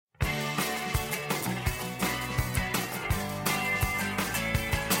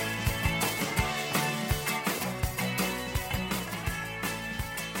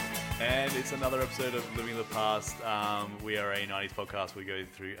It's another episode of Living the Past. We are a 90s podcast. We go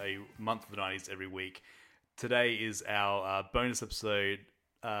through a month of the 90s every week. Today is our bonus episode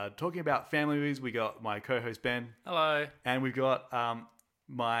talking about family movies. We got my co-host Ben. Hello. And we've got our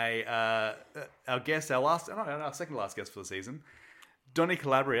guest, our second to last guest for the season, Donnie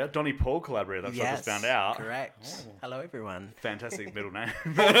Paul Calabria. That's what I just found out. Correct. Oh. Hello, everyone. Fantastic middle name.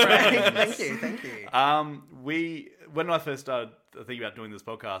 Thank you. When I first started thinking about doing this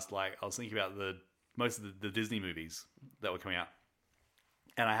podcast, I was thinking about most of the Disney movies that were coming out,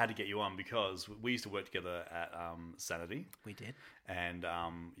 and I had to get you on because we used to work together at Sanity. We did, and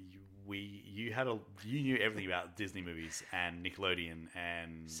you knew everything about Disney movies and Nickelodeon.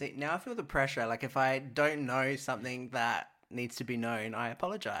 And see, now I feel the pressure. Like if I don't know something that needs to be known, I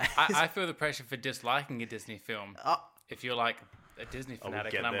apologize. I feel the pressure for disliking a Disney film. If you're like a Disney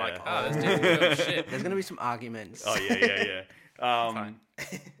fanatic, and I'm there. like, this Disney film shit. There's going to be some arguments. Oh yeah. Fine.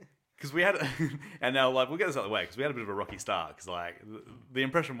 Because we had, and now we'll get this out of the way because we had a bit of a rocky start. Because the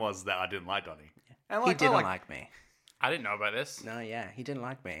impression was that I didn't like Donnie. And he didn't like me. I didn't know about this. No, yeah, he didn't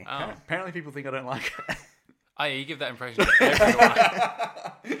like me. Oh. Apparently, people think I don't like her. Oh yeah, you give that impression to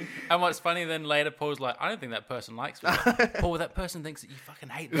everyone. And what's funny then later, Paul's like, I don't think that person likes me. Paul, that person thinks that you fucking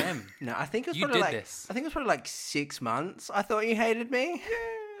hate them. No, I think it was You probably did like this. I think it was probably like 6 months. I thought you hated me.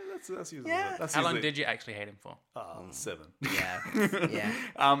 That's usually Yeah. it. That's How long usually, did you actually hate him for? 7. Yeah.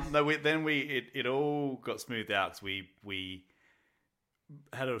 It all got smoothed out because we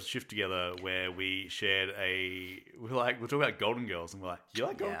had a shift together where we shared we're talking about Golden Girls, and we're like, you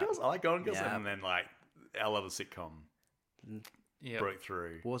like Golden Girls? I like Golden Girls. Yeah. And then our love of sitcom broke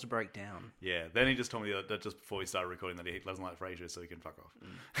through. Wars break down. Yeah. Then he just told me that just before we started recording that he doesn't like Frasier, so he can fuck off.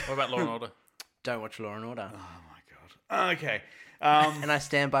 What about Law and Order? Don't watch Law and Order. Oh my god. Okay. And I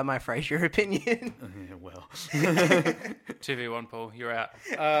stand by my Frasier opinion. Yeah, well. 2v1, Paul, you're out.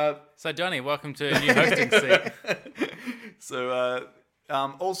 So Donnie, welcome to a new hosting seat. So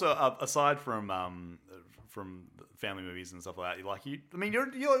also aside from family movies and stuff like that,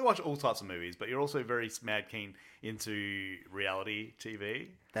 you watch all types of movies, but you're also very mad keen into reality TV.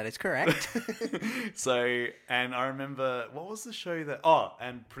 That is correct. So, and I remember, what was the show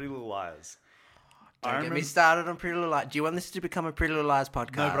and Pretty Little Liars. Don't get me started on Pretty Little Lies. Do you want this to become a Pretty Little Lies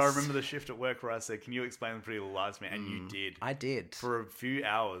podcast? No, but I remember the shift at work where I said, can you explain Pretty Little Lies to me? And you did. I did. For a few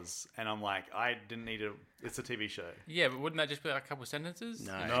hours. And I'm like, I didn't need it's a TV show. Yeah, but wouldn't that just be like a couple sentences?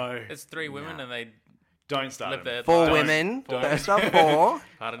 No. It's 3 women and they Don't start live them. there. 4 women. First off, 4.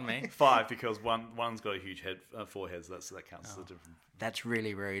 Pardon me. 5 because one's got a huge head, 4 heads. So that counts as a different. That's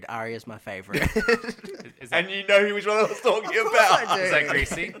really rude. Arya's my favorite. Is that, And you know which one I was talking about. I do. is that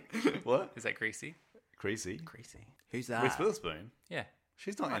Greasy? What? Is that Greasy? Creasy. Greasy. Who's that? Reese Witherspoon. Yeah.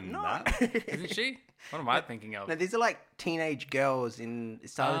 She's not in No. that. Isn't she? What am I thinking of? No, these are like teenage girls it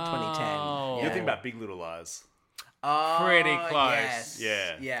started 2010. Oh. You're thinking about Big Little Lies. Oh, Pretty close.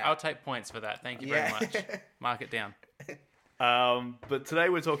 Yes. Yeah. I'll take points for that. Thank you very much. Mark it down. But today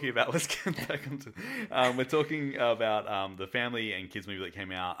we're talking about, let's get back onto, we're talking about the family and kids movie that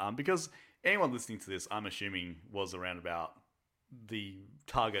came out. Because anyone listening to this, I'm assuming, was around about the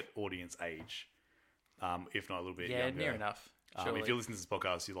target audience age, if not a little bit younger. Near enough. If you're listening to this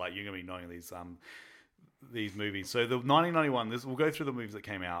podcast, you're going to be knowing these movies. So the 1991, we'll go through the movies that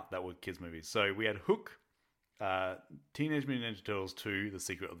came out that were kids movies. So we had Hook, Teenage Mutant Ninja Turtles 2, The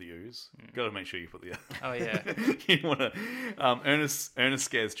Secret of the Ooze. Got to make sure you put the... Oh, yeah. You want to... Ernest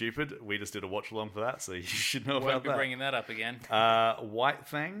Scared Stupid. We just did a watch along for that, so you should know Won't about be that. bringing that up again. White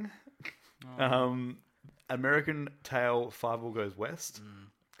Fang. American Tail 5 All Goes West.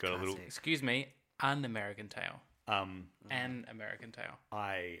 Got a little... Excuse me. An American Tale. An American Tale.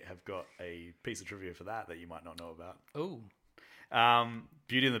 I have got a piece of trivia for that you might not know about. Ooh.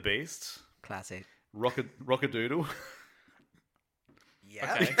 Beauty and the Beast. Classic. Rockadoodle.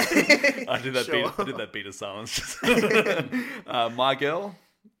 Yeah. Okay. I did that Sure. beat of silence. My Girl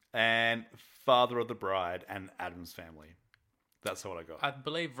and Father of the Bride and Addams Family. That's what I got. I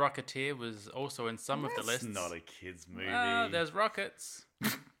believe Rocketeer was also in some of the lists. It's not a kids movie. There's rockets.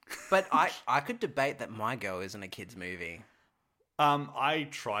 But I could debate that My Girl isn't a kid's movie. I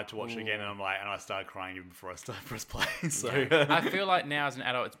tried to watch it again, and I started crying even before I started press play. So I feel like now as an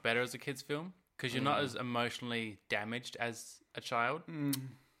adult, it's better as a kid's film because you're not as emotionally damaged as a child.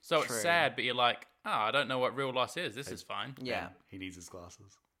 So True. it's sad, but you're like, I don't know what real loss is. This is fine. Yeah. he needs his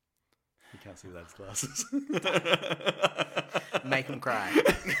glasses. He can't see without his glasses. Make him cry.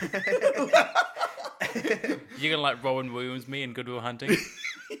 You're gonna like Robin Williams me in Good Will Hunting.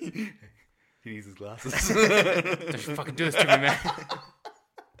 He needs his glasses. Don't you fucking do this to me,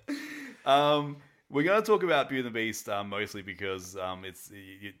 man. We're going to talk about Beauty and the Beast mostly because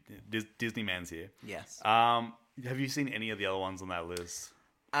Disney Man's here. Yes. Have you seen any of the other ones on that list?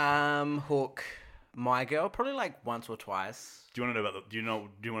 Hook, My Girl, probably like once or twice. Do you want to know about do you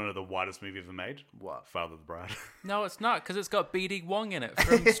want to know the widest movie ever made? What? Father of the Bride. No, it's not, because it's got BD Wong in it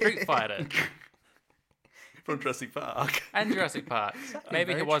from Street Fighter From Jurassic Park. and Jurassic Park.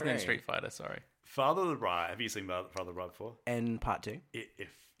 Maybe he very wasn't in true. Street Fighter, sorry. Father of the Bride. Have you seen Father of the Bride before? And part 2. It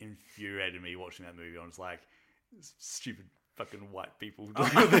infuriated me watching that movie. I was like, stupid fucking white people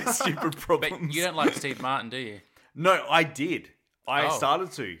with their stupid problems. But you don't like Steve Martin, do you? No, I did. I Oh.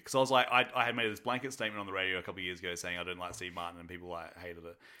 started to because I was like, I had made this blanket statement on the radio a couple of years ago saying I didn't like Steve Martin and people like hated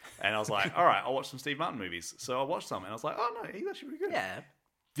it, and I was like, all right, I'll watch some Steve Martin movies. So I watched some and I was like, oh no, he's actually pretty good. Yeah.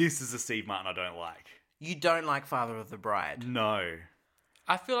 This is a Steve Martin I don't like. You don't like Father of the Bride. No,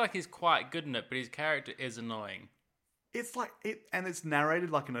 I feel like he's quite good in it, but his character is annoying. it's like it, and it's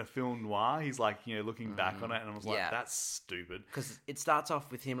narrated like in a film noir. He's like, looking back on it, and I was like, Yeah. that's stupid. Because it starts off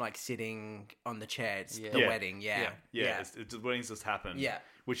with him like sitting on the chair. It's the Yeah. wedding. Yeah. Yeah, the weddings just happened. Yeah.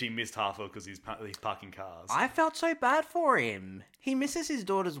 which he missed half of because he's parking cars. I felt so bad for him. He misses his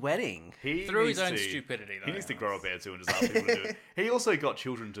daughter's wedding. He Through his needs own to- stupidity, though. He needs to grow up there too and just ask people to do it. He also got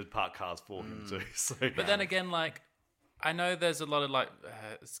children to park cars for him too. So, But then again, like, I know there's a lot of like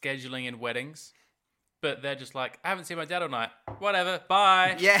scheduling in weddings, but they're just like, I haven't seen my dad all night. Whatever,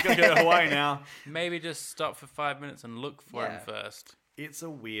 bye. Yeah. gotta go to Hawaii now. Maybe just stop for 5 minutes and look for him Yeah. first. It's a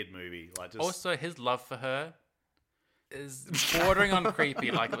weird movie. Like, just Also, his love for her is bordering on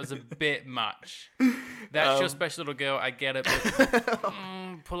creepy. Like, it was a bit much. That's your special little girl. I get it, but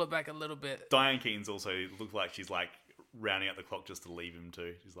pull it back a little bit. Diane Keaton's also looked like she's like rounding out the clock just to leave him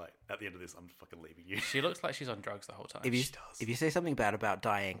too. She's like, at the end of this, I'm fucking leaving you. She looks like she's on drugs the whole time. If you say something bad about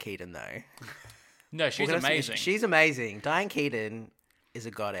Diane Keaton, though, No, she's we're gonna say- amazing. She's amazing. Diane Keaton is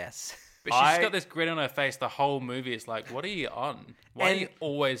a goddess. But she's I- got this grin on her face the whole movie. It's like, what are you on? Why are you And-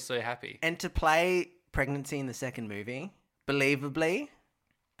 always so happy? And to play pregnancy in the second movie, believably,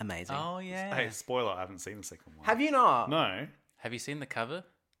 amazing. Oh, yeah. Hey, spoiler, I haven't seen the second one. Have you not? No. Have you seen the cover?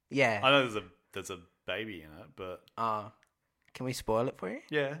 Yeah. I know there's a baby in it, but Can we spoil it for you?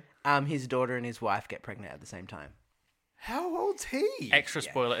 yeah. His daughter and his wife get pregnant at the same time. How old's he? Extra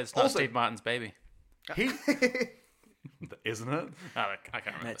spoiler, it's not Also- Steve Martin's baby. He isn't it? Oh, I can't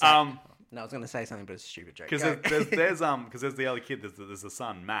remember. It's no, I was going to say something, but it's a stupid joke. Because Go. there's the other kid. There's the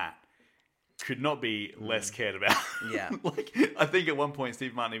son Matt. Could not be less cared about. Yeah. Like I think at one point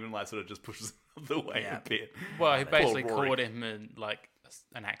Steve Martin even like sort of just pushes him the way Yeah. a bit. Well, he basically Rory. called him in, like,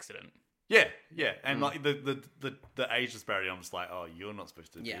 an accident. Yeah, and like the age disparity. I'm just like, oh, you're not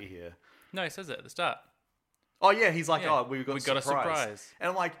supposed to Yeah. be here. No, he says it at the start. Oh yeah, he's like, Yeah, oh, we got a surprise. And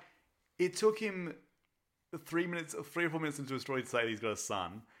I'm like, it took him 3 or 4 minutes into a story to say he's got a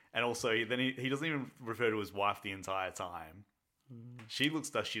son, and also he doesn't even refer to his wife the entire time. She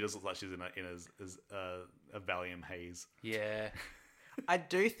does look like she's in a Valium haze. Yeah. I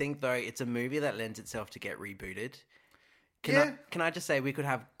do think, though, it's a movie that lends itself to get rebooted. Yeah. Can I just say we could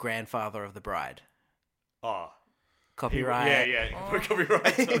have Grandfather of the Bride? Oh, Copyright. yeah.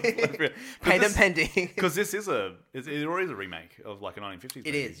 Copyright. Patent pending. Because it already is a remake of like a 1950s movie.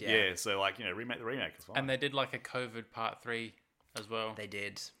 It is, yeah. Yeah, so like, remake the remake as well. And they did, like, a COVID part 3 as well. They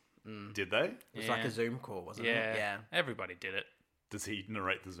did. Did they? It was like a Zoom call, wasn't Yeah. it? Yeah. Everybody did it. Does he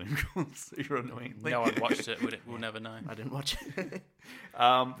narrate the Zoom calls? You're annoying. No one watched it. We'll never know. I didn't watch it.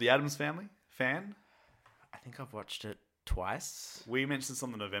 The Addams Family fan. I think I've watched it twice. We mentioned this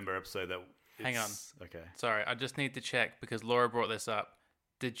on the November episode that. Hang on. Okay. Sorry, I just need to check because Laura brought this up.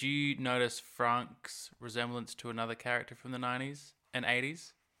 Did you notice Frank's resemblance to another character from the 90s and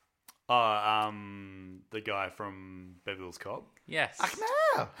 80s? The guy from Beverly Hills Cop. Yes.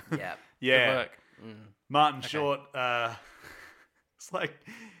 No. Yeah. Yeah. Good work. Martin Short. It's like,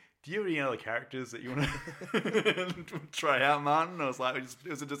 do you have any other characters that you want to try out, Martin? I was like, it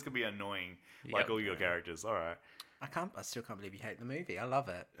was just gonna be annoying, like Yep. all your characters. All right. I still can't believe you hate the movie. I love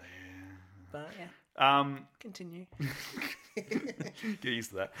it. But yeah, continue. Get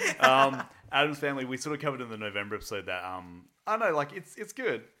used to that. Addams Family. We sort of covered in the November episode that I don't know, like it's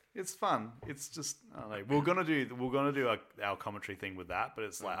good. It's fun. It's just I don't know. We're gonna do our commentary thing with that, but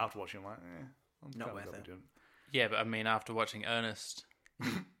it's like after watching, I'm like, I'm Not kinda worth glad it. we're doing Yeah, but I mean, after watching Ernest,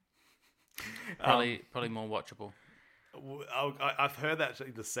 probably more watchable. I've heard that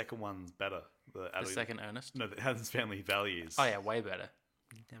actually the second one's better. The second Ernest. No, the Addams Family Values. Oh yeah, way better.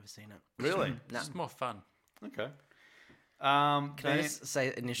 Never seen it. Really? No. It's just more fun. Okay. Can I just say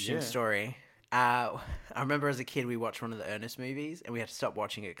an interesting Yeah. story? I remember as a kid we watched one of the Ernest movies and we had to stop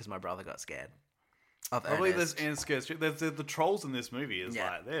watching it because my brother got scared. Of I believe Ernest. there's Scared Straight. There's the trolls in this movie. Is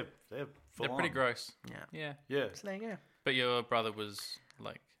Yeah. like they're full They're pretty on. gross. Yeah. Yeah. Yeah. So there you go. But your brother was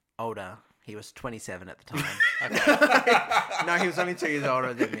like, Older. He was 27 at the time. okay. No, he was only 2 years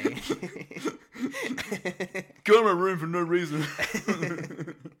older than me. Go in my room for no reason.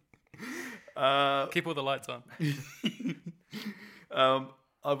 Keep all the lights on.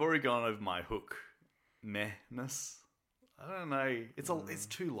 I've already gone over my hook mehness. I don't know. It's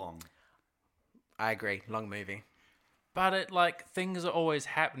too long. I agree. Long movie. But it like things are always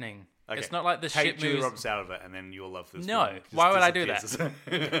happening. Okay. It's not like the Take shit Julia movies. Roberts out of it, and then you'll love this. No, film. It just why would I do that?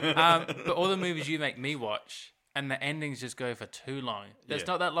 disappears. But all the movies you make me watch, and the endings just go for too long. It's Yeah.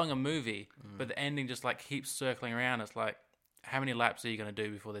 not that long a movie, but the ending just like keeps circling around. It's like, how many laps are you going to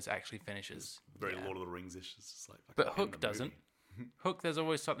do before this actually finishes? Very Lord of the Rings-ish. It's just like, But fucking end Hook the doesn't. movie. Hook, there's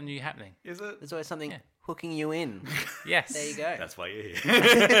always something new happening. Is it? There's always something hooking you in. Yes. There you go. That's why you're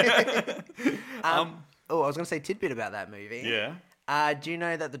here. Oh, I was going to say tidbit about that movie. Yeah. Do you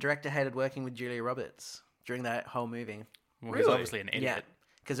know that the director hated working with Julia Roberts during that whole movie? Well, he's Really? obviously an idiot. Yeah.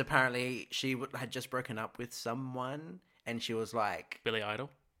 Because apparently she had just broken up with someone and she was like, Billy Idol.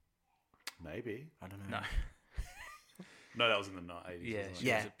 Maybe. I don't know. No. No, that was in the 80s. Yeah, wasn't it? she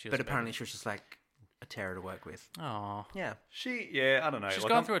Yeah, was a- she was but a apparently baby. she was just like a terror to work with. Aw. Yeah. Yeah, I don't know. She's Like,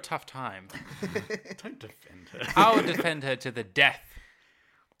 gone I'm- through a tough time. Don't defend her. I would defend her to the death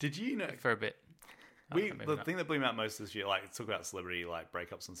Did you know? for a bit. The maybe not. thing that blew me out most this year, like talk about celebrity like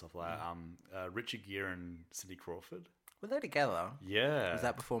breakups and stuff like that. Richard Gere and Cindy Crawford. Were they together? Yeah. Was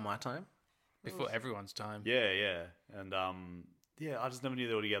that before my time? Before everyone's time. Yeah, and yeah, I just never knew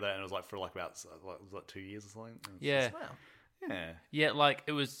they were together, and it was like for like about it was like 2 years or something. And it's Yeah. Wow. just- yeah. Yeah, like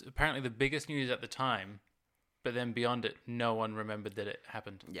it was apparently the biggest news at the time, but then beyond it, no one remembered that it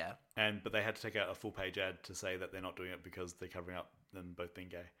happened. Yeah. But they had to take out a full page ad to say that they're not doing it because they're covering up them both being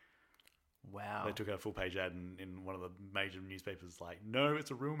gay. Wow. They took out a full page ad in one of the major newspapers, like, no,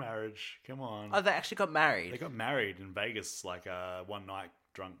 it's a real marriage. Come on. Oh, they actually got married. They got married in Vegas, like one night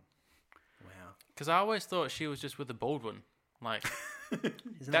drunk. Wow. Because I always thought she was just with the bald one. Like, Isn't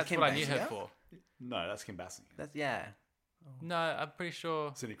that that's Kim what I knew her Basinger? for. No, that's Kim Basinger. That's yeah. No, I'm pretty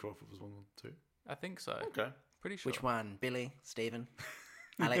sure. Cindy Crawford was one too. I think so. Okay. Pretty sure. Which one? Billy? Stephen?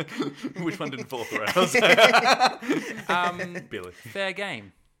 Alec? Which one didn't fall off the rails? Billy. Fair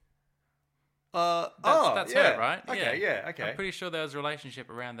game. That's That's her, right? Okay, yeah, okay. I'm pretty sure there was a relationship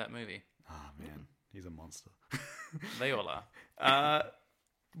around that movie. Oh man, he's a monster. They all are.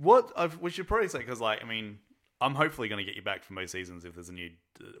 We should probably say, because like, I mean, I'm hopefully going to get you back for most seasons if there's a new.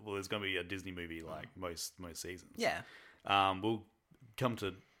 Well, there's going to be a Disney movie like most seasons. Yeah. We'll come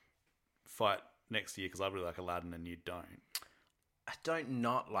to fight next year because I really like Aladdin and you don't. I don't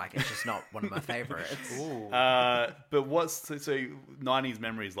not like it. It's just not one of my favorites. But what's so 90s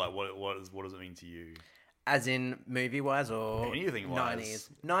memories like? What does it mean to you? As in movie wise or Anything wise.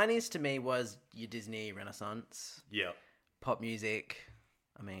 90s? 90s to me was your Disney Renaissance, Yeah. pop music.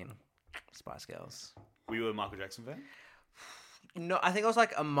 I mean, Spice Girls. Were you a Michael Jackson fan? No, I think I was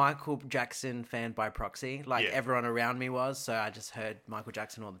like a Michael Jackson fan by proxy. Like Yeah. everyone around me was, so I just heard Michael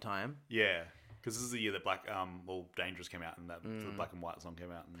Jackson all the time. Yeah. Because this is the year that Dangerous came out and that the Black and White song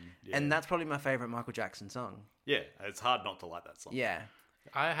came out. And, yeah. And that's probably my favorite Michael Jackson song. Yeah, it's hard not to like that song. Yeah.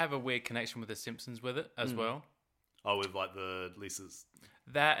 I have a weird connection with The Simpsons with it as well. Oh, with like the Lisa's.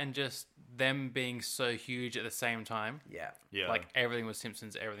 That and just them being so huge at the same time. Yeah. Yeah. Like everything was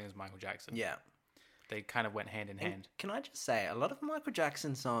Simpsons, everything was Michael Jackson. Yeah. They kind of went hand in hand. Can I just say, a lot of Michael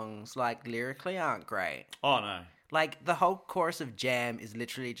Jackson songs, like, lyrically aren't great. Oh, no. Like, the whole chorus of Jam is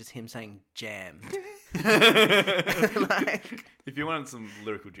literally just him saying jam. Like, If you wanted some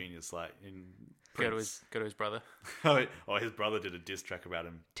lyrical genius, like in Go Prince. to his brother. Oh, his brother did a diss track about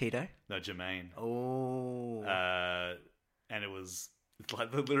him. Tito? No, Jermaine. Oh. And it's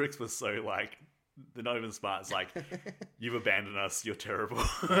like the lyrics were so like they're not even smart. It's like you've abandoned us. You're terrible.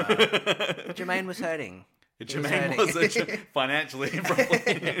 Jermaine was hurting. Jermaine was was hurting. financially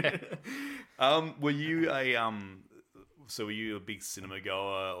probably. Were you a big cinema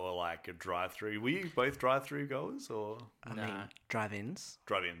goer or like a drive-through? Were you both drive-through goers or I Nah. mean, drive-ins.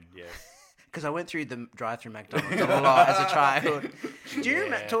 drive-in? Yeah. Because I went through the drive-through McDonald's a lot as a child. Do you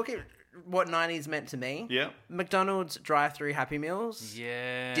remember talking what 90s meant to me? Yeah. McDonald's drive-through Happy Meals.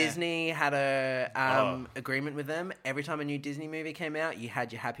 Yeah. Disney had a agreement with them. Every time a new Disney movie came out, you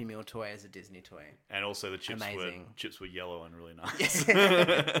had your Happy Meal toy as a Disney toy. And also the Amazing. chips were yellow and really nice.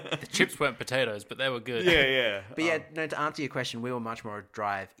 The chips weren't potatoes, but they were good. yeah. But yeah, no, to answer your question, we were much more a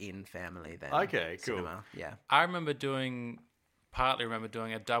drive-in family than Okay, cool. cinema. Yeah. I partly remember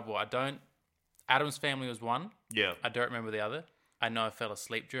doing a double. Adam's Family was one. Yeah. I don't remember the other. I know I fell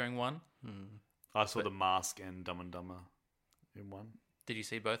asleep during one. I saw The Mask and Dumb and Dumber in one. Did you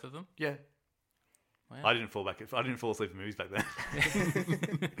see both of them? Yeah. Wow. I didn't fall asleep in movies back then.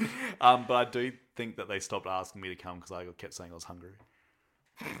 But I do think that they stopped asking me to come because I kept saying I was hungry.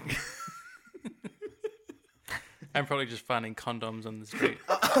 I'm probably just finding condoms on the street.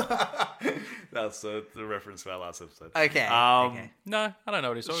 That's the reference to our last episode. Okay. Okay. No, I don't know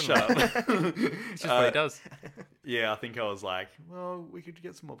what he's talking Shut about. up. It's just what he does. Yeah, I think I was like, well, we could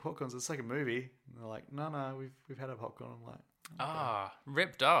get some more popcorns. It's a second movie. And they're like, no, we've had our popcorn. I'm like,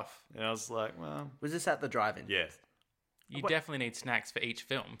 Ripped off. and I was like, well, Was this at the drive-in? yeah. You definitely need snacks for each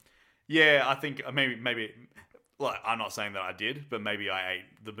film. Yeah, I think maybe. Well, I'm not saying that I did, but maybe I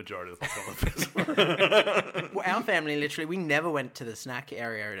ate the majority of the popcorn. Well, our family, literally, we never went to the snack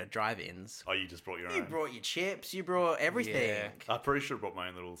area at drive-ins. Oh, you just brought your You own. brought your chips, you brought everything. Yeah. I pretty sure I brought my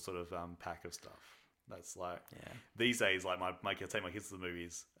own little sort of pack of stuff. That's like these days, like I take my kids to the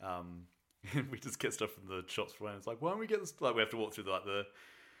movies. We just get stuff from the shops for when it's like, why don't we get this? Like we have to walk through the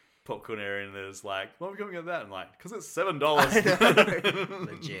popcorn area, and there's like, why are we going to get that? And like, because it's $7.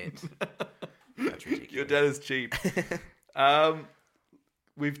 Legit. That's ridiculous. Your dad is cheap.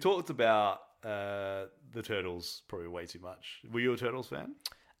 We've talked about the Turtles probably way too much. Were you a Turtles fan?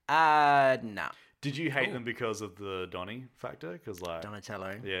 Nah. Did you hate them because of the Donnie factor? Because like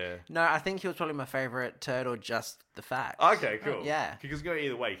Donatello. yeah. No, I think he was probably my favorite turtle, just the fact. Okay, cool. Yeah. Because you go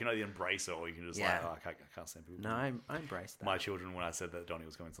either way. You can either embrace it or you can just Yeah. like, oh, I can't stand people. No, I embraced that. My children, when I said that Donnie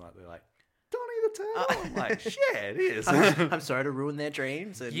was coming tonight, they're like, Donnie the Turtle? I'm like, yeah, it is. I'm sorry to ruin their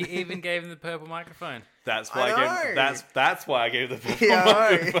dreams. And... You even gave him the purple microphone. That's why I gave. know. That's why I gave the film.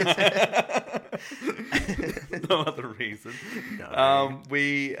 Yeah, No other reason. No.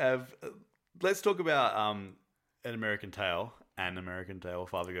 We have. Let's talk about An American Tail and American Tail.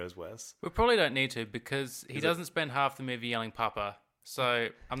 Father Goes West. We probably don't need to because he doesn't spend half the movie yelling "Papa," so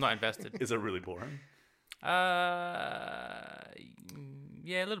I'm not invested. Is it really boring?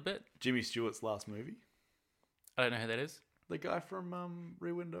 Yeah, a little bit. Jimmy Stewart's last movie. I don't know who that is. The guy from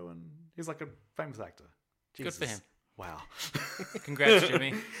Rear Window, and he's like a famous actor. Good for him. Wow. Congrats,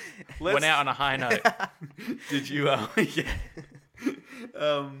 Jimmy. Went out on a high note. Did you?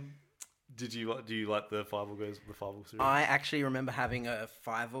 Did you? Do you like the Fievel series? I actually remember having a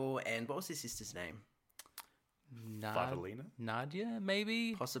Fievel, and what was his sister's name? Fivelina? Nadia,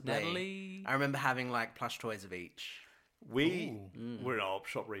 maybe? Possibly. Natalie? I remember having like plush toys of each. We were in an op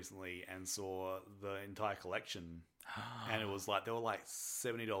shop recently and saw the entire collection, and it was like they were like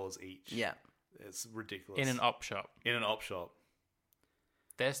 $70 each. Yeah. It's ridiculous. In an op shop. In an op shop.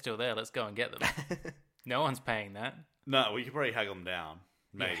 They're still there. Let's go and get them. No one's paying that. No, we could probably haggle them down.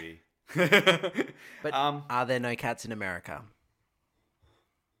 Maybe. But are there no cats in America?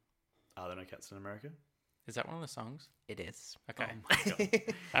 Are there no cats in America? Is that one of the songs? It is. Okay. Oh my God.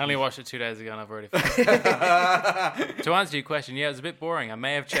 I only watched it 2 days ago and I've already forgotten. To answer your question, yeah, it was a bit boring. I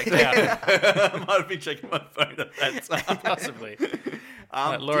may have checked out. I might have been checking my phone at that time. Possibly.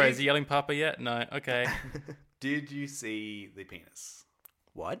 Laura, is he yelling Papa yet? No. Okay. Did you see the penis?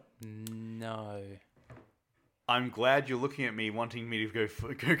 What? No. I'm glad you're looking at me wanting me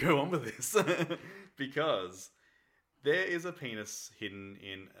to go on with this. Because there is a penis hidden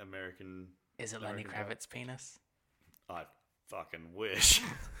in American... Is it Lenny Kravitz's penis? I fucking wish.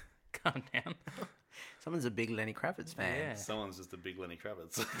 Calm down. Someone's a big Lenny Kravitz fan. Yeah. Someone's just a big Lenny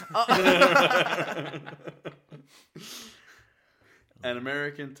Kravitz. An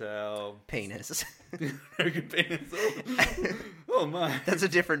American Tail. Penis. American penis. Oh my. That's a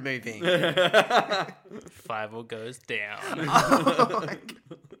different movie. Fievel goes down.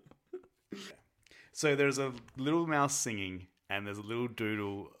 So there's a little mouse singing, and there's a little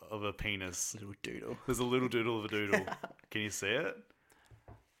doodle of a penis. Little doodle. There's a little doodle of a doodle. Can you see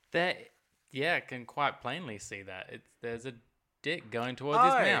it? Yeah, I can quite plainly see that. There's a dick going towards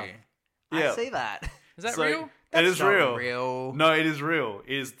his mouth. Yeah. I see that. Is that So- real? It is Not real. real. No, it is real.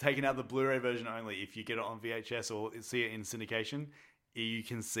 It is taken out the Blu-ray version only. If you get it on VHS or see it in syndication, you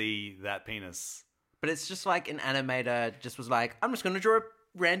can see that penis. But it's just like an animator just was like, I'm just going to draw a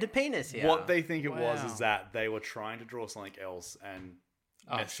random penis here. What they think it was Wow. is that they were trying to draw something else and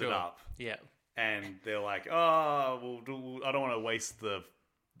messed it sure. up. Yeah. And they're like, oh, I don't want to waste the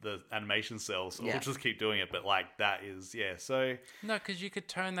animation cells, so Yeah. we'll just keep doing it. But like that is, yeah. So No, because you could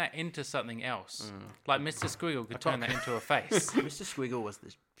turn that into something else. Like Mr. Squiggle could turn that into a face. Mr. Squiggle was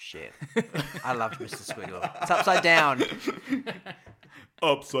the shit. I loved Mr. Squiggle. It's upside down.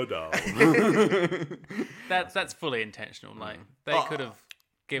 upside down. That's fully intentional. Like they could have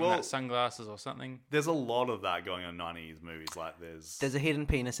given well- that sunglasses or something. There's a lot of that going on in 90s movies. Like there's There's a hidden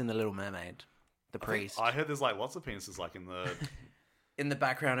penis in The Little Mermaid. The priest. I heard there's like lots of penises like in the in the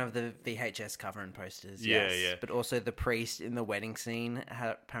background of the VHS cover and posters. Yeah, yes. yeah. But also the priest in the wedding scene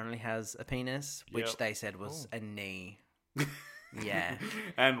apparently has a penis, which Yep. they said was a knee. Yeah.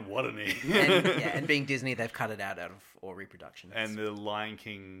 And what a knee. And being Disney, they've cut it out of all reproductions. And the Lion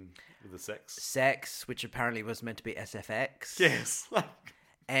King with the sex. Sex, which apparently was meant to be SFX. Yes.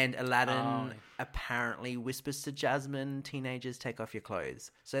 And Aladdin apparently whispers to Jasmine, "Teenagers, take off your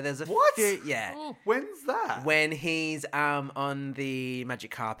clothes." So there's a What? few, yeah. Oh. When's that? When he's on the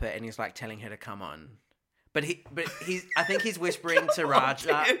magic carpet and he's like telling her to come on, but he's I think he's whispering to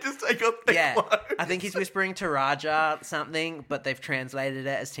Raja. Just take off the Yeah, clothes. I think he's whispering to Raja something, but they've translated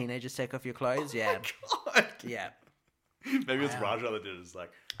it as "Teenagers, take off your clothes." Yeah, God. yeah, Maybe it's Raja that did it. It's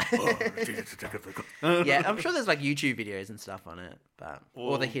like, yeah. I'm sure there's like YouTube videos and stuff on it, but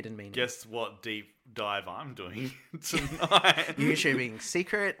or the hidden meaning. Guess what deep dive I'm doing tonight? YouTubing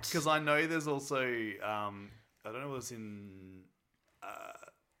secret. Because I know there's also, I don't know what was in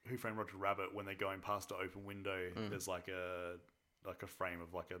Who Framed Roger Rabbit, when they're going past an open window, there's like a frame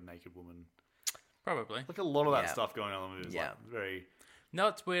of like a naked woman. Probably. Like a lot of that Yeah. stuff going on in the movie is Yeah. like very No,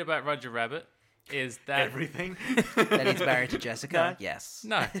 what's weird about Roger Rabbit is that... everything. That he's married to Jessica. Yes.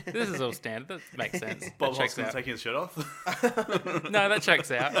 No, this is all standard. That makes sense. Bob That checks Hoskins out. taking his shirt off. No, that checks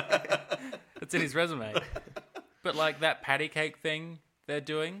out. It's in his resume. But like that patty cake thing they're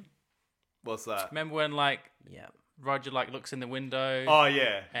doing. What's that? Remember when like Yeah. Roger like looks in the window Oh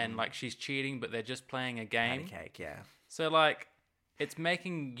yeah. and like she's cheating, but they're just playing a game. Patty cake. Yeah. So like it's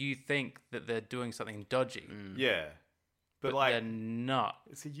making you think that they're doing something dodgy, Yeah. But but like, they're not.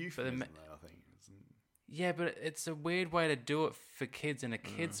 it's a euphemism, ma- though, I think. Yeah, but it's a weird way to do it for kids in a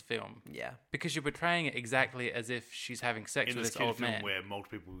kids film Yeah. because you're portraying it exactly as if she's having sex In with this this kid old film man. where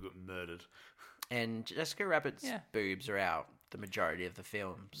multiple people got murdered. And Jessica Rabbit's Yeah. boobs are out the majority of the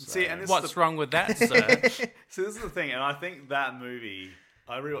film. So. See, and this What's wrong with that, sir? So this is the thing, and I think that movie,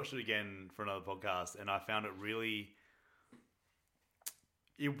 I rewatched it again for another podcast, and I found it really,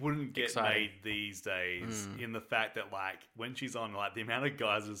 it wouldn't get Exciting. made these days in the fact that, like, when she's on, like, the amount of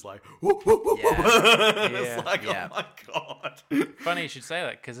guys is like, Yeah. it's Yeah. like, Yeah. oh my God. Funny you should say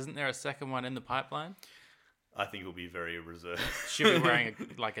that because isn't there a second one in the pipeline? I think it'll be very reserved. She'll be wearing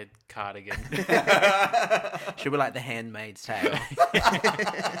a cardigan. She'll be like The Handmaid's Tale.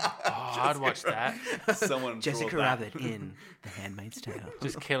 Oh, I'd watch that. Someone Jessica brought that. Rabbit in The Handmaid's Tale.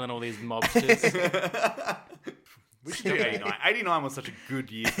 Just killing all these mobsters. We should do 89. 89 was such a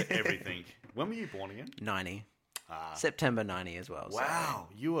good year for everything. When were you born again? 90. Ah. September 90 as well. Wow,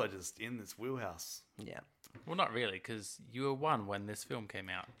 you are just in this wheelhouse. So, yeah. Well, not really, because you were one when this film came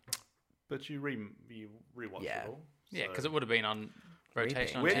out. But you rewatched Yeah. it all. Yeah, so- because it would have been on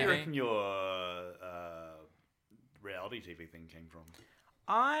rotation on Where TV. do you reckon your reality TV thing came from?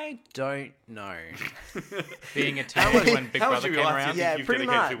 I don't know. Being a teenager when Big How much Brother of came your life do around. you Yeah, think you've pretty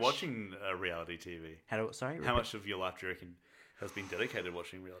dedicated to much. watching reality TV? Sorry? How much of your life do you reckon has been dedicated to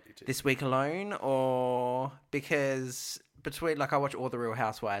watching reality TV? This week alone, or because between, like, I watch all the Real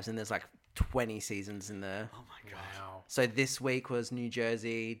Housewives and there's like 20 seasons in there. Oh my God. Wow. So this week was New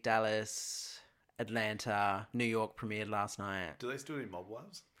Jersey, Dallas, Atlanta, New York premiered last night. Do they still do Mob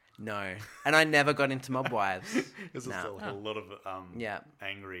Wives? No. And I never got into Mob Wives. There's No. still a lot of Yeah.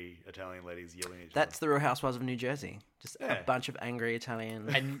 angry Italian ladies yelling at each That's the Real Housewives of New Jersey. Just Yeah. a bunch of angry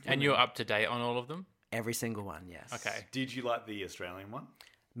Italian. And you're up to date on all of them? Every single one, yes. Okay. other. Did you like the Australian one?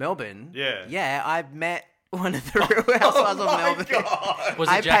 Melbourne? Yeah. Yeah, I met one of the Real Housewives of Melbourne. God. Was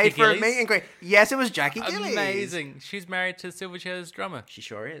it I Jackie paid for a Gillies? meet and greet. Yes, it was Jackie Gillies. Amazing. She's married to Silverchair's drummer. She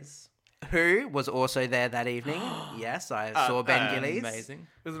sure is. Who was also there that evening. Yes, I saw Ben Gillies. Amazing.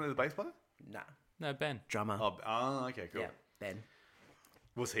 Isn't it the bass player? Nah, No, Ben. drummer. Oh, okay, cool. Yeah, Ben.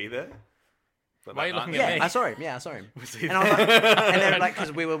 Was he there? But Why are that you looking night? at Yeah, me? I saw him. Yeah, I saw him. Was he And I was like, and then like,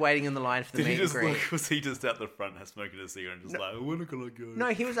 because we were waiting in the line for the Did he meet and just greet. was he just out the front smoking a cigarette and just like, when can I go? No,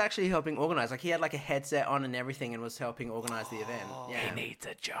 he was actually helping organize. Like, he had like a headset on and everything, and was helping organize the event. Yeah, He needs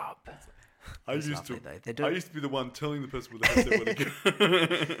a job. I used lovely, to. though. They're doing- I used to be the one telling the person with the headset where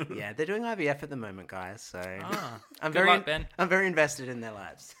to go. yeah, they're doing IVF at the moment, guys. So I'm good very, luck, Ben. I'm very invested in their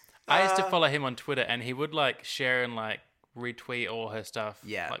lives. I used to follow him on Twitter, and he would like share and like retweet all her stuff.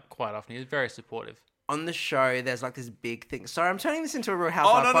 Yeah. like quite often. He was very supportive. On the show, there's like this big thing. Sorry, I'm turning this into a Real Oh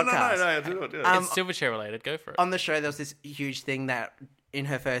Housewives no, podcast. do it. It's Silverchair related. Go for it. On the show, there was this huge thing that in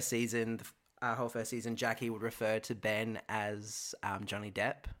her first season, the whole first season, Jackie would refer to Ben as Johnny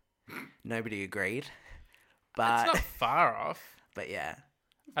Depp. Nobody agreed, It's but not far off. but yeah,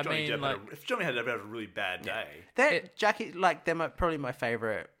 I Johnny mean, Depp like, if Johnny had a really bad day, Jackie, like, they're probably my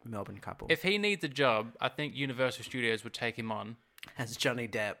favorite Melbourne couple. if he needs a job, I think Universal Studios would take him on. As Johnny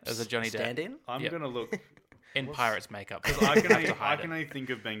Depp As a Johnny Depp. stand-in. I'm Yep. gonna look. in Pirates makeup. I can, Have only, to I hide can it. only think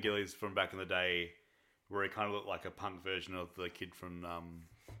of Ben Gillies from back in the day, where he kind of looked like a punk version of the kid from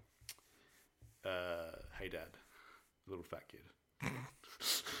Hey Dad, the little fat kid.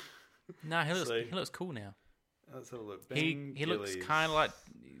 No, he So- looks cool now. Let's have a look. Ben He looks Gillies. kind of like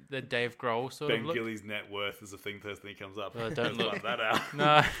the Dave Grohl sort of Ben look. Gillies' net worth is a thing first thing comes up. Don't Let's look. find that out.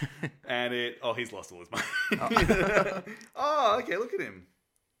 No. And he's lost all his money. Oh, okay, look at him.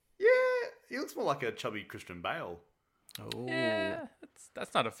 Yeah, he looks more like a chubby Christian Bale. Oh. Yeah,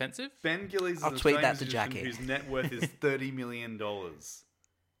 that's not offensive. Ben Gillies is I'll an tweet Australian that to musician Jackie. whose net worth is $30 million.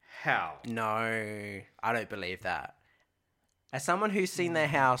 How? No, I don't believe that. As someone who's seen their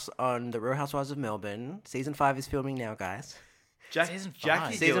house on The Real Housewives of Melbourne, season 5 is filming now, guys. Season 5.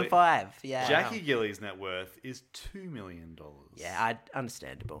 Jackie Season Gillies, 5, yeah. Jackie Gillies' net worth is $2 million. Yeah,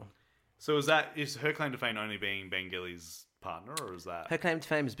 understandable. So is her claim to fame only being Ben Gillies' partner, or is that? Her claim to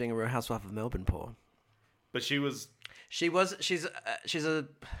fame is being a Real Housewife of Melbourne, Paul. But she was. She's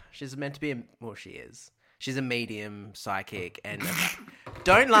meant to be she is. She's a medium psychic, and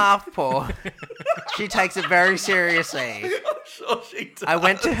don't laugh, Paul. She takes it very seriously. I'm sure she does. I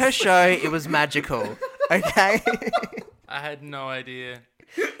went to her show; it was magical. Okay. I had no idea.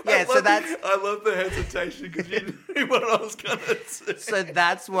 Yeah, so that's I love the hesitation because you knew what I was gonna say. so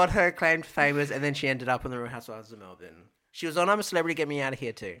that's what her claim to fame was, and then she ended up on the Real Housewives of Melbourne. She was on I'm a Celebrity, Get Me Out of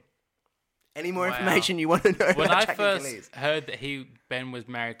Here too. Any more Wow. information you want to know When about I Jackie first Gillies? heard that Ben was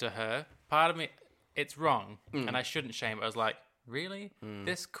married to her, part of me, it's wrong, and I shouldn't shame it. I was like, really?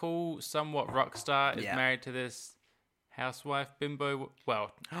 This cool, somewhat rock star is Yeah. married to this housewife bimbo?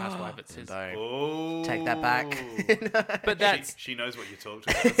 Well, housewife, it's his. Bimbo. Oh, Take that back. But that's she knows what you talked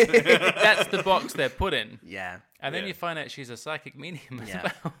about. that's the box they're put in. Yeah, And then Yeah. you find out she's a psychic medium as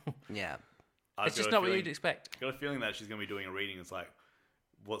Yeah. well. yeah. I've It's just got a not what feeling- you'd expect. Got a feeling that she's going to be doing a reading. It's like,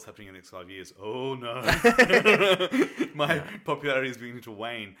 what's happening in the next 5 years? Oh no, my popularity is beginning to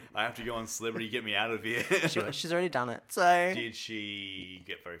wane. I have to go on Celebrity, Get Me Out of Here. She's already done it. So Did she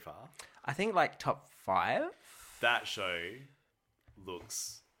get very far? I think like top 5. That show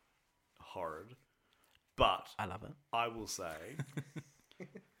looks horrid, but I love it. I will say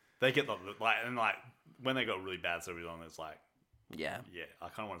they get like when they got really bad celebrities on, it's like, Yeah. yeah, I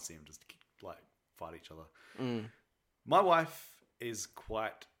kind of want to see them just like fight each other. Mm. My wife is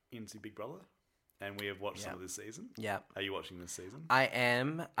quite into Big Brother, and we have watched some Yeah. of this season. Yeah. Are you watching this season? I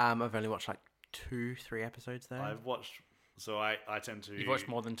am. I've only watched like 2-3 episodes though. I've watched, so I tend to. You've watched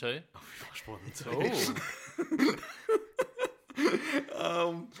more than 2? Oh, we've watched more than 2.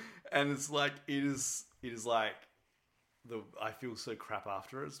 And it's like it is like I feel so crap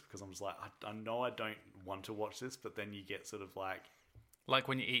after it because I'm just like I know I don't want to watch this, but then you get sort of like Like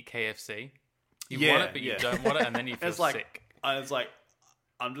when you eat KFC. You Yeah, want it, but you yeah. don't want it, and then you feel it's like sick. it's like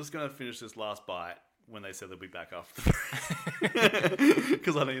I'm just gonna finish this last bite when they said they'll be back after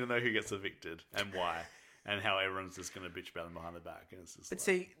because I need to know who gets evicted and why and how everyone's just gonna bitch about them behind the back and it's just But like,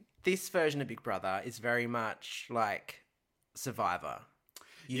 see, this version of Big Brother is very much like Survivor.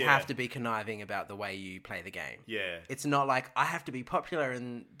 You Yeah. have to be conniving about the way you play the game. yeah. It's not like I have to be popular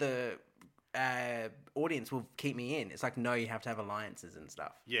and the audience will keep me in. It's like, no, you have to have alliances and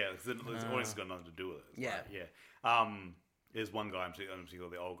stuff. Yeah, because the audience has got nothing to do with it. It's Yeah. like, yeah. There's one guy in particular,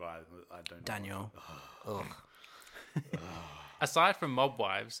 the old guy. I don't. Daniel. Ugh. Aside from Mob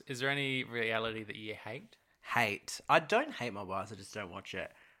Wives, is there any reality that you hate? Hate. I don't hate my wives. I just don't watch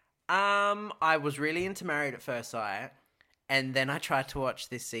it. I was really into Married at First Sight, and then I tried to watch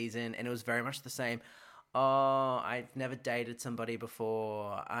this season, and it was very much the same. Oh, I've never dated somebody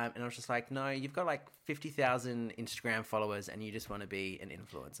before, and I was just like, no, you've got like 50,000 Instagram followers, and you just want to be an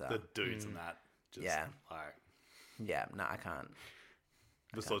influencer. The dudes in that. Just Yeah. Like Yeah, no, I can't.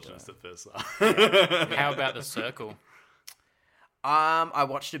 misogynist at first sight. How about The Circle? I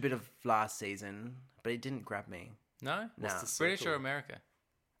watched a bit of last season, but it didn't grab me. No? No. the British Circle? or America?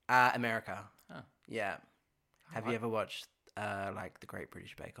 America. Oh. Yeah. Have you ever watched like the Great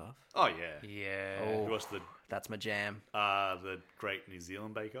British Bake Off? Oh yeah. Yeah. Oh. You watched That's my jam. the Great New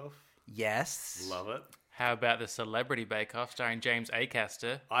Zealand Bake Off. Yes. Love it. How about The Celebrity Bake Off starring James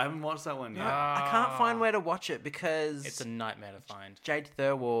Acaster? I haven't watched that one yet. I can't find where to watch it because It's a nightmare to find. Jade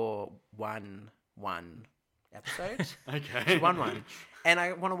Thirlwall won one episode. Okay. She won one. And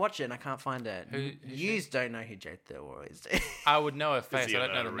I want to watch it and I can't find it. Who's Yous don't know who Jade Thirlwall is. I would know her Is face. he I on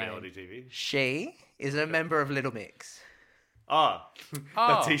don't know the reality name. TV? She is a member of Little Mix. Ah,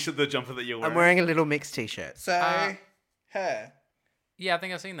 Oh. the t-shirt, the jumper that you're wearing. I'm wearing a Little Mix t-shirt. So, her. Yeah, I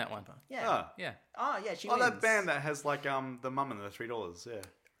think I've seen that one. Yeah. Ah. Yeah. Oh, yeah, she Oh, wins. that band that has like the mum and the $3. Yeah,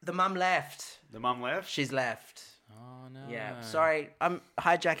 The mum left. the mum left. She's left. Oh no. Yeah, sorry, I'm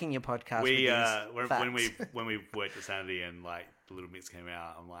hijacking your podcast. We with these when we worked at Sanity and like the Little Mix came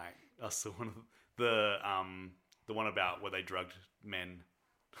out, I'm like, I saw one of the one about where they drugged men.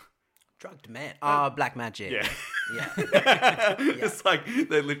 drugged man. Oh, Black Magic. Yeah, Yeah. It's like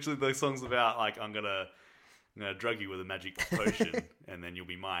they're literally those songs about like I'm gonna drug you with a magic potion and then you'll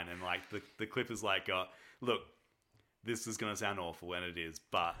be mine. And like the clip is like, look, this is gonna sound awful and it is,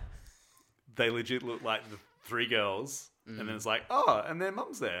 but they legit look like the three girls. And then it's like, oh, and their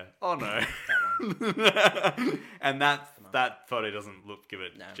mum's there. Oh no, and that photo doesn't give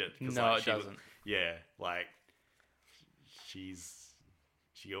it. No. No, like, it doesn't. Yeah, like she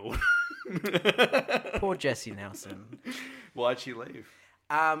old. Poor Jessie Nelson. Why'd she leave?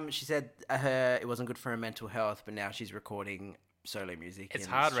 She said it wasn't good for her mental health, but now she's recording solo music. It's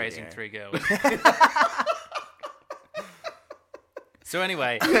in the hard raising studio. 3 girls. So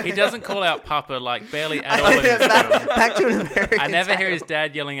anyway, he doesn't call out Papa like barely at all in this film. Back to an American I never hear Tail. his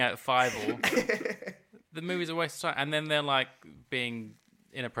dad yelling out Fievel. The movie's a waste of time. And then they're like being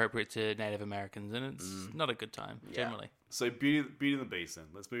inappropriate to Native Americans, and it's not a good time generally. So Beauty and the Beast. Then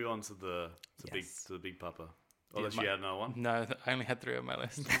let's move on to the Yes. big Papa. Unless you had another one. No, I only had 3 on my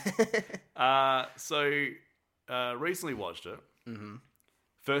list. So recently watched it. Mm-hmm.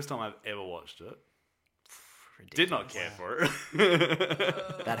 First time I've ever watched it. Did not care for it.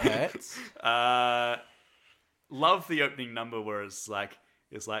 That hurts. Love the opening number where it's like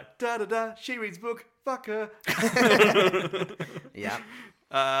da da da. She reads book. Fuck her.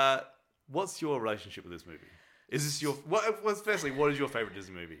 Yeah. What's your relationship with this movie? Is this your firstly? What is your favorite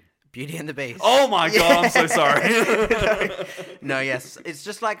Disney movie? Beauty and the Beast. Oh my god! I'm so sorry. No, yes. It's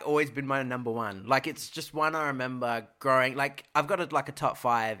just like always been my number one. Like it's just one I remember growing. Like I've got a top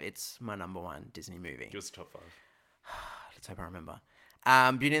 5. It's my number one Disney movie. Just top 5. Let's hope I remember.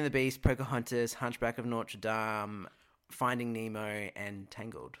 Beauty and the Beast, Pocahontas, Hunchback of Notre Dame, Finding Nemo, and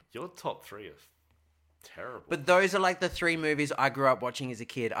Tangled. Your top 3 are terrible. But those are like the 3 movies I grew up watching as a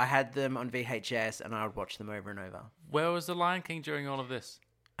kid. I had them on VHS and I would watch them over and over. Where was The Lion King during all of this?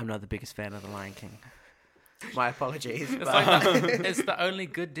 I'm not the biggest fan of The Lion King. My apologies. It's, but- it's the only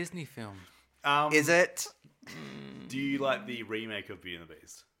good Disney film. Is it? Do you like the remake of Beauty and the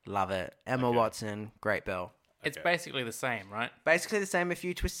Beast? Love it. Emma Watson, great Belle. It's Okay. basically the same, right? Basically the same, a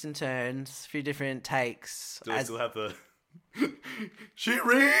few twists and turns, a few different takes. Do they still have the she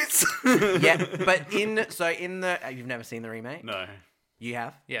reads? Yeah, but in the you've never seen the remake? No. You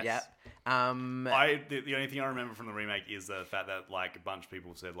have? Yes. Yeah. The only thing I remember from the remake is the fact that like a bunch of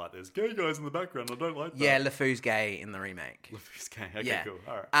people said like there's gay guys in the background. I don't like that. Yeah, LeFou's gay in the remake. LeFou's gay. Okay, Yeah. cool.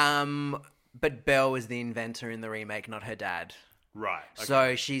 All right. But Belle was the inventor in the remake, not her dad. Right. Okay.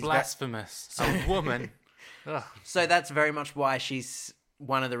 So she's Blasphemous. A woman. Ugh. so that's very much why she's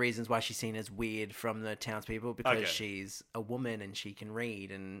one of the reasons why she's seen as weird from the townspeople, because Okay. she's a woman and she can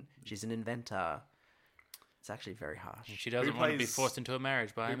read and she's an inventor. It's actually very harsh. She doesn't want to be plays- forced into a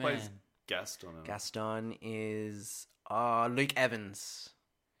marriage by a Who man. plays Gaston? In it? Gaston is Luke Evans.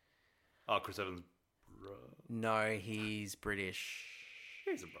 Oh, Chris Evans. Bro. No, he's British.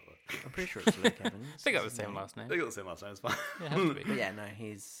 He's a brother. I'm pretty sure it's Luke Evans. They got the same last name. They got the same last name. It's fine. Yeah, it has to be. But yeah, no,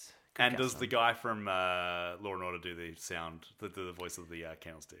 he's. And does the guy from Law and Order do the sound, the voice of the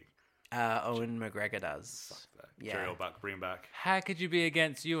candlestick? Owen McGregor does. Yeah. Jerry Orbach, bring him back. How could you be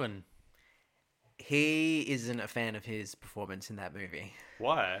against Ewan? He isn't a fan of his performance in that movie.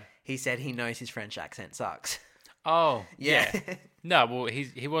 Why? He said he knows his French accent sucks. Oh, Yeah. yeah. No, well,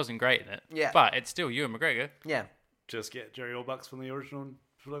 he wasn't great in it. Yeah. But it's still Ewan McGregor. Yeah. Just get Jerry Orbach from the original.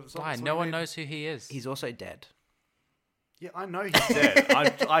 Why? No one knows who he is. He's also dead. Yeah, I know he's dead.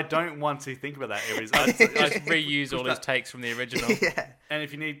 I don't want to think about that every. Just reuse all his takes from the original. Yeah. And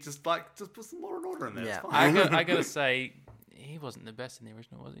if you need, just put some Law and Order in there. Yeah. It's fine. I gotta say, he wasn't the best in the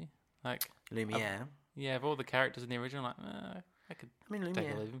original, was he? Like, Lumiere. yeah, of all the characters in the original, like, I could I mean, take or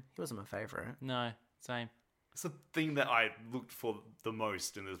Lumiere. leave him. He wasn't my favourite. No, same. It's the thing that I looked for the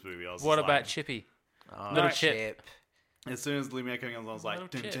most in this movie. I was What just about like, Chippy? Oh, Little Chip. as soon as Lumiere came on, I was like,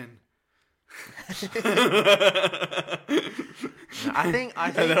 Little dun, Chip. dun. No, I think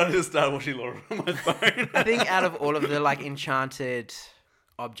And then I just started watching Law on my phone. I think out of all of the like enchanted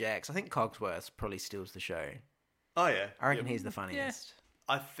objects, I think Cogsworth probably steals the show. Oh yeah, I reckon Yeah. he's the funniest.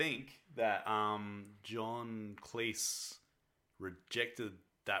 I think that John Cleese rejected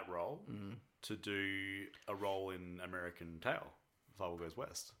that role to do a role in American Tail. Fievel Goes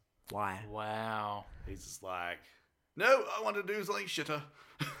West. Why? Wow. He's just like, no, I want to do something shitter.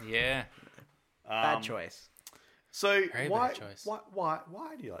 Yeah. Bad choice. So Very why, bad choice. why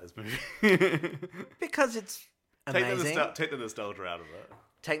do you like this movie? Because it's amazing. Take the nostalgia out of it.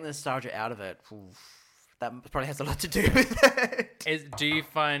 Take the nostalgia out of it. Oof. that probably has a lot to do with it. Do you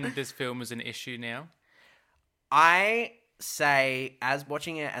find this film is an issue now? I say, as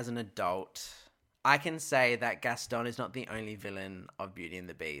watching it as an adult, I can say that Gaston is not the only villain of Beauty and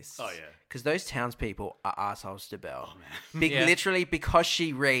the Beast. Oh, yeah. Because those townspeople are assholes to Belle. Oh, man. Yeah. Literally, because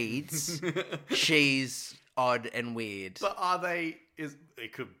she reads, she's odd and weird. But are they?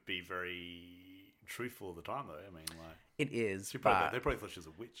 It could be very truthful all the time, though. I mean, like It is, they but probably thought she was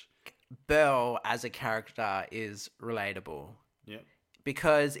a witch. Belle as a character is relatable. Yeah.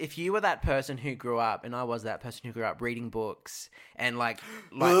 Because if you were that person who grew up, and I was that person who grew up reading books, and like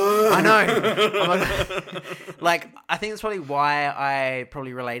I know, like I think that's probably why I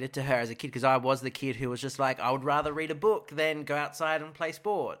probably related to her as a kid, because I was the kid who was just like, I would rather read a book than go outside and play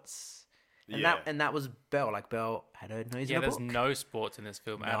sports, and Yeah. that was Belle. Like Belle had her nose Yeah, in a there's book. no sports in this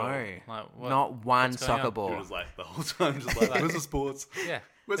film at all. Like, what? Not one what's going soccer on? It ball. was like the whole time, just like, where's the sports? Yeah.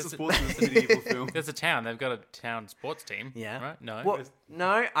 Where's the It's a- sports in this medieval film? There's a town. They've got a town sports team. Yeah. Right? No. What?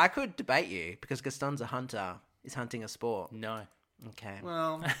 No, I could debate you because Gaston's a hunter. He's hunting a sport. No. Okay.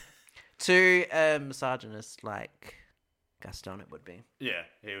 Well, To a misogynist like Gaston, it would be. yeah,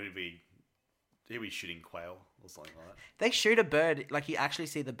 he'd be shooting quail or something like that. They shoot a bird, like you actually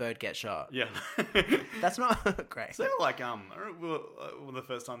see the bird get shot. Yeah. That's not great. So like I remember when the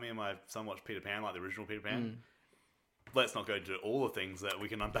first time me and my son watched Peter Pan, like the original Peter Pan. Let's not go into all the things that we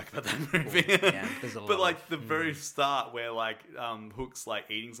can unpack about that movie. Yeah, there's a lot But like of- the very start where like Hook's like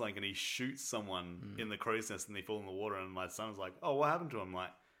eating something and he shoots someone in the crow's nest and they fall in the water, and my son was like, "Oh, what happened to him?" I'm like,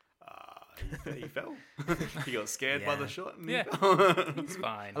 he fell. He got scared by Yeah. the shot. And Yeah. he fell. It's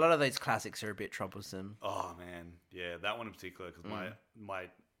fine. A lot of those classics are a bit troublesome. Oh man, yeah, that one in particular because my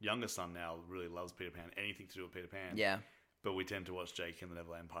younger son now really loves Peter Pan. Anything to do with Peter Pan. Yeah. But we tend to watch Jake and the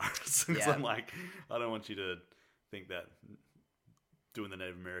Neverland Pirates because Yeah. I'm like, I don't want you to think that doing the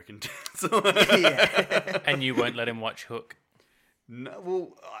Native American dance. Yeah. And you won't let him watch Hook. No,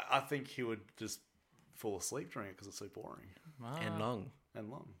 well, I think he would just fall asleep during it because it's so boring And long. and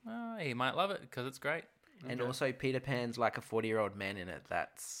long. He might love it because it's great. And also Peter Pan's like a 40-year-old man in it.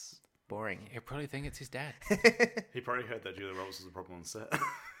 That's boring. He'll probably think it's his dad. He probably heard that Julia Roberts was a problem on set. Dad,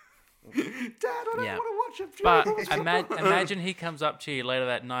 I don't Yeah. want to watch it. But imagine he comes up to you later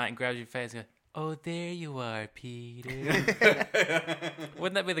that night and grabs your face and goes, "Oh, there you are, Peter."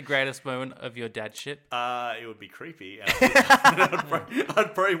 Wouldn't that be the greatest moment of your dadship? It would be creepy. And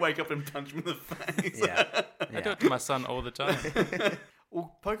I'd probably wake up and punch him in the face. Yeah. I do it to my son all the time.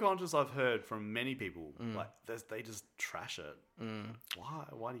 Well, Pocahontas, I've heard from many people, like they just trash it. Why?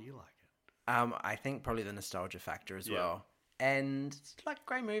 Why do you like it? I think probably the nostalgia factor as Yeah. well. And it's like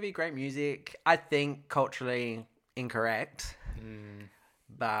great movie, great music. I think culturally incorrect.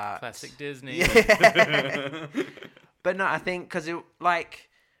 But Classic Disney. Yeah. But no, I think because it like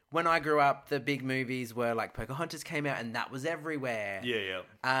when I grew up, the big movies were like Pocahontas came out and that was everywhere. Yeah.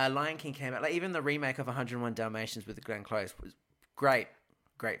 Lion King came out. Like even the remake of 101 Dalmatians with Glenn Close was great.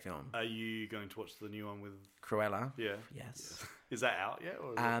 Great film. Are you going to watch the new one with? Cruella. Yeah. Yes. Is that out yet?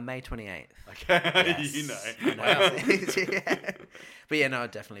 Or is May 28th. it... Okay. Yes. You I know. know. Yeah. But yeah, no,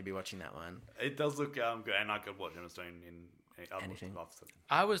 I'd definitely be watching that one. It does look good, and I could watch Emma Stone in Anything.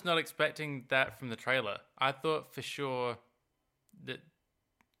 I was not expecting that from the trailer. I thought for sure that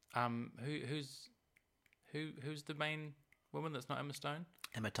who's the main woman that's not Emma Stone?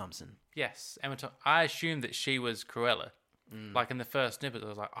 Emma Thompson. Yes, Emma. I assumed that she was Cruella. Like in the first snippet, I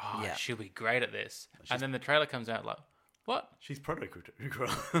was like, "Oh, Yeah. she'll be great at this." And then the trailer comes out, like, "What?" She's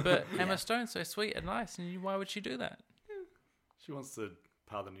proto-Cruella. But Emma Stone's so sweet and nice, and why would she do that? She wants to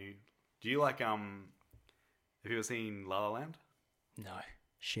part of the new... Do you like... Have you ever seen La La Land? No.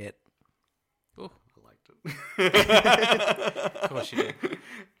 Shit. Ooh, I liked it. of course you do.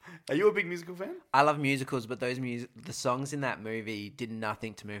 Are you a big musical fan? I love musicals, but those the songs in that movie did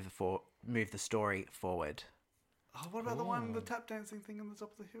nothing to move the story forward. Oh, what about the one, the tap dancing thing on the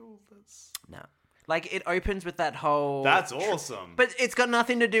top of the hill? That's Like it opens with that whole. That's awesome. But it's got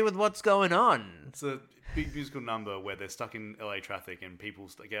nothing to do with what's going on. It's a big musical number where they're stuck in LA traffic and people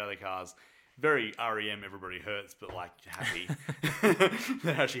get out of their cars. Very REM, everybody hurts, but like happy.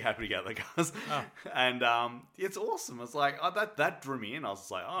 They're actually happy to get out of their cars. Oh. And it's awesome. It's like, that drew me in. I was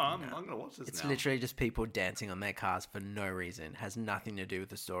just like, I'm going to watch this It's now. literally just people dancing on their cars for no reason. Has nothing to do with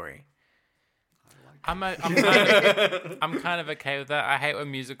the story. I'm kind of okay with that. I hate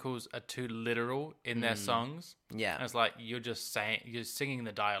when musicals are too literal in their songs. Yeah. And it's like you're singing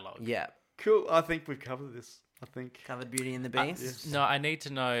the dialogue. Yeah. Cool. I think we've covered this. I think. Covered Beauty and the Beast. yes. No, I need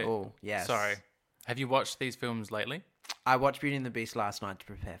to know. Oh, yes. Sorry. Have you watched these films lately? I watched Beauty and the Beast last night to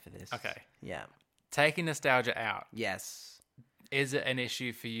prepare for this. Okay. Yeah. Taking nostalgia out, Yes. is it an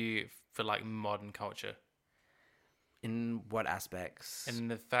issue for you for like modern culture? In what aspects? And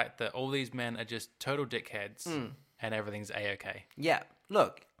the fact that all these men are just total dickheads and everything's A-okay. Yeah.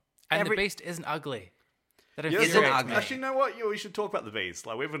 Look. And the Beast isn't ugly. That Isn't infuriates ugly. me. Actually, you know what? We should talk about the Beast.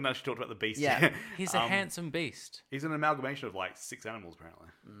 Like, we haven't actually talked about the Beast Yeah. yet. He's a handsome beast. He's an amalgamation of like 6 animals, apparently.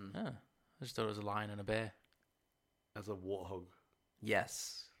 Oh, I just thought it was a lion and a bear. As a warthog.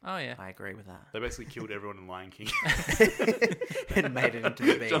 Yes. Oh, yeah. I agree with that. They basically killed everyone in Lion King. And made it into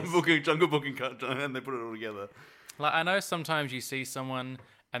the Beast. Jungle Book and they put it all together. Like, I know sometimes you see someone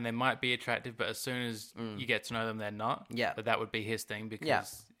and they might be attractive, but as soon as you get to know them, they're not. Yeah. But that would be his thing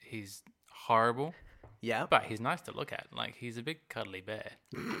because he's horrible. Yeah. But he's nice to look at. Like, he's a big cuddly bear.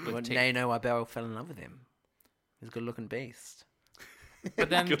 with Well, teeth. now you know why Beryl fell in love with him. He's a good-looking beast.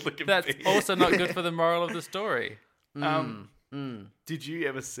 But then Good-looking that's beast. also not good for the moral of the story. Did you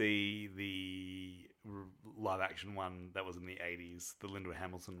ever see the live action one that was in the 80s? The Linda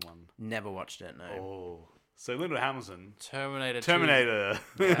Hamilton one? Never watched it, no. Oh. So Linda Hamilton. Terminator 2. Terminator.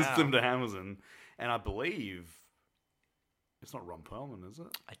 Wow. It's Linda Hamilton. And I believe it's not Ron Perlman, is it?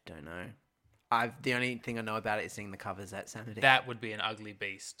 I don't know. The only thing I know about it is seeing the covers at Sanity. That would be an ugly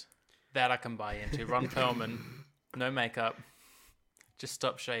beast. That I can buy into. Ron Perlman, no makeup, just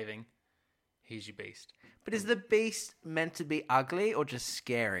stop shaving. He's your beast. But is the beast meant to be ugly or just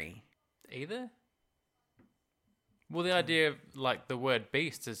scary? Either? Well, the idea of, like, the word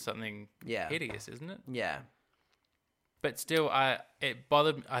beast is something hideous, isn't it? Yeah. But still, it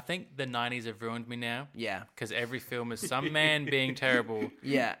bothered me. I think the 90s have ruined me now. Yeah. Because every film is some man being terrible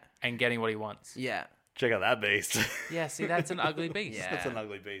Yeah. and getting what he wants. Yeah. Check out that beast. Yeah, see, that's an ugly beast. Yeah. That's an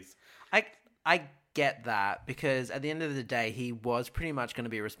ugly beast. I get that because at the end of the day, he was pretty much going to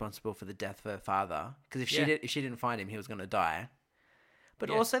be responsible for the death of her father. Because if she didn't find him, he was going to die. But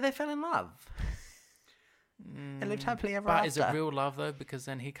Yeah. also, they fell in love and lived happily ever But after. is it real love, though? Because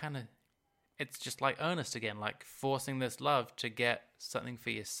then he kind of... It's just like Ernest again, like forcing this love to get something for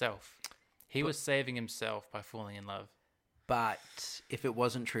yourself. He was saving himself by falling in love. But if it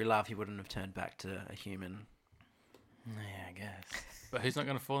wasn't true love, he wouldn't have turned back to a human. Yeah, I guess. But who's not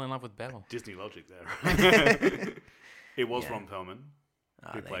going to fall in love with Beryl? Disney logic there. It was Yeah. Ron Perlman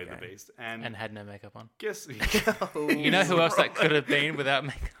who there played you the go. beast. And And had no makeup on. guess You know who else that could have been without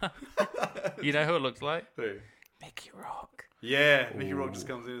makeup? You know who it looks like? who? Mickey Rock. Yeah, Mickey Rourke just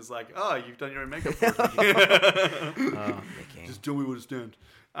comes in and is like, oh, you've done your own makeup for me. Oh, Mickey. Just tell me what it's doing.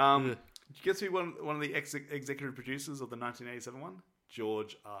 Did you guess who one of the executive producers of the 1987 one?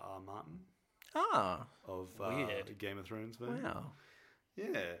 George R.R. Martin Oh, of Weird. Game of Thrones fame. wow. Yeah.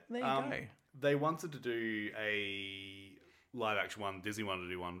 There you go. They wanted to do a live action one. Disney wanted to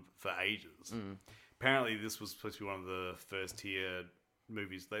do one for ages. Apparently, this was supposed to be one of the first tier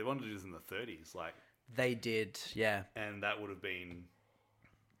movies. They wanted to do this in the 30s, like, They did, yeah, and that would have been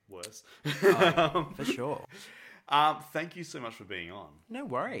worse. for sure. Thank you so much for being on. No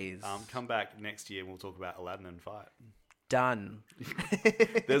worries. Come back next year and we'll talk about Aladdin and Fight. Done.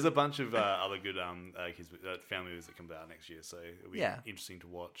 There's a bunch of other good kids, family movies that come out next year, so it'll be Yeah. interesting to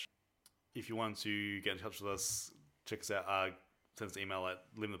watch. If you want to get in touch with us, check us out. Send us an email at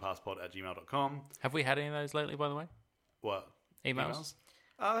liveinthepastpod@gmail.com. Have we had any of those lately, by the way? What? Emails?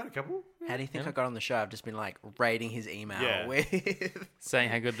 I had a couple. How do you think Yeah. I got on the show? I've just been like rating his email Yeah. with. Saying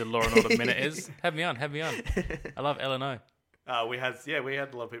how good the Law and Order Minute is. Have me on. I love L&O. We had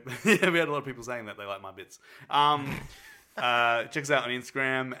a lot of people. Yeah, we had a lot of people saying that they like my bits. Check us out on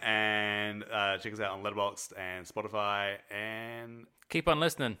Instagram and check us out on Letterboxd and Spotify and Keep on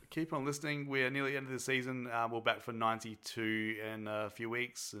listening. keep on listening. We are nearly end of the season. We're back for 92 in a few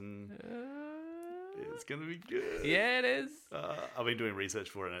weeks and it's gonna be good. Yeah, it is. I've been doing research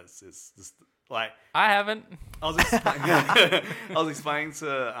for it. And it's just like I haven't. I was explaining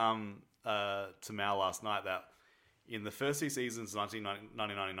to Mal last night that in the first two seasons, 1999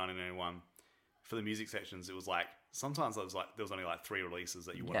 and 1991, for the music sections, it was like sometimes there was only like 3 releases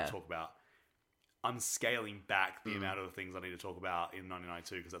that you want Yeah. to talk about. I'm scaling back the amount of things I need to talk about in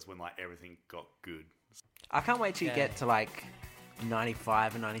 1992 because that's when like everything got good. I can't wait till you get to like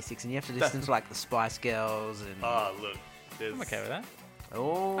 95 and 96, and you have to listen to like the Spice Girls and. Oh, look, there's, I'm okay with that.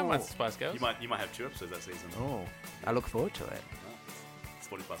 Oh, I might Spice Girls. you might have 2 episodes that season. oh, I look forward to it.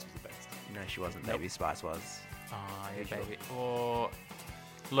 Sporty Bus was the best. No, she wasn't. Baby Spice was. Oh, yeah, baby. Or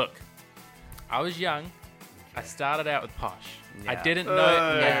look, I was young. I started out with Posh. I Yeah. didn't know.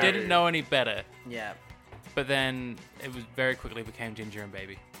 Hey. I didn't know any better. Yeah. But then it was very quickly became Ginger and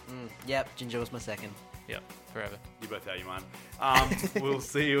Baby. Yep. Ginger was my second. Yep, forever. You both out of your mind. We'll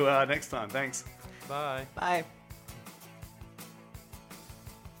see you next time. Thanks. Bye. Bye.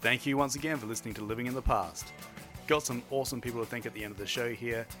 Thank you once again for listening to Living in the Past. got some awesome people to thank at the end of the show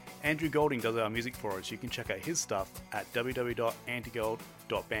here. Andrew Golding does our music for us. You can check out his stuff at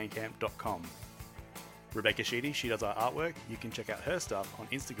www.antigold.bandcamp.com. Rebecca Sheedy, she does our artwork. You can check out her stuff on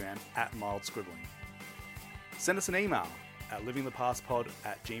Instagram at mildscribbling. Send us an email at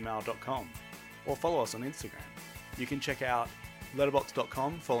livingthepastpod@gmail.com or follow us on Instagram. You can check out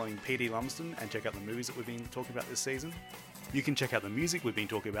letterboxd.com following PD Lumsden and check out the movies that we've been talking about this season. You can check out the music we've been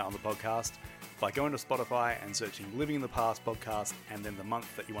talking about on the podcast by going to Spotify and searching Living in the Past podcast and then the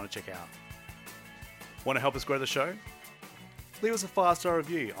month that you want to check out. Want to help us grow the show? Leave us a 5-star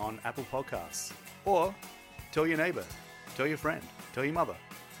review on Apple Podcasts. Or tell your neighbour, tell your friend, tell your mother.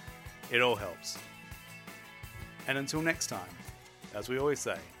 It all helps. And until next time, as we always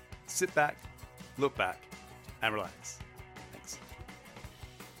say, sit back, look back, and relax.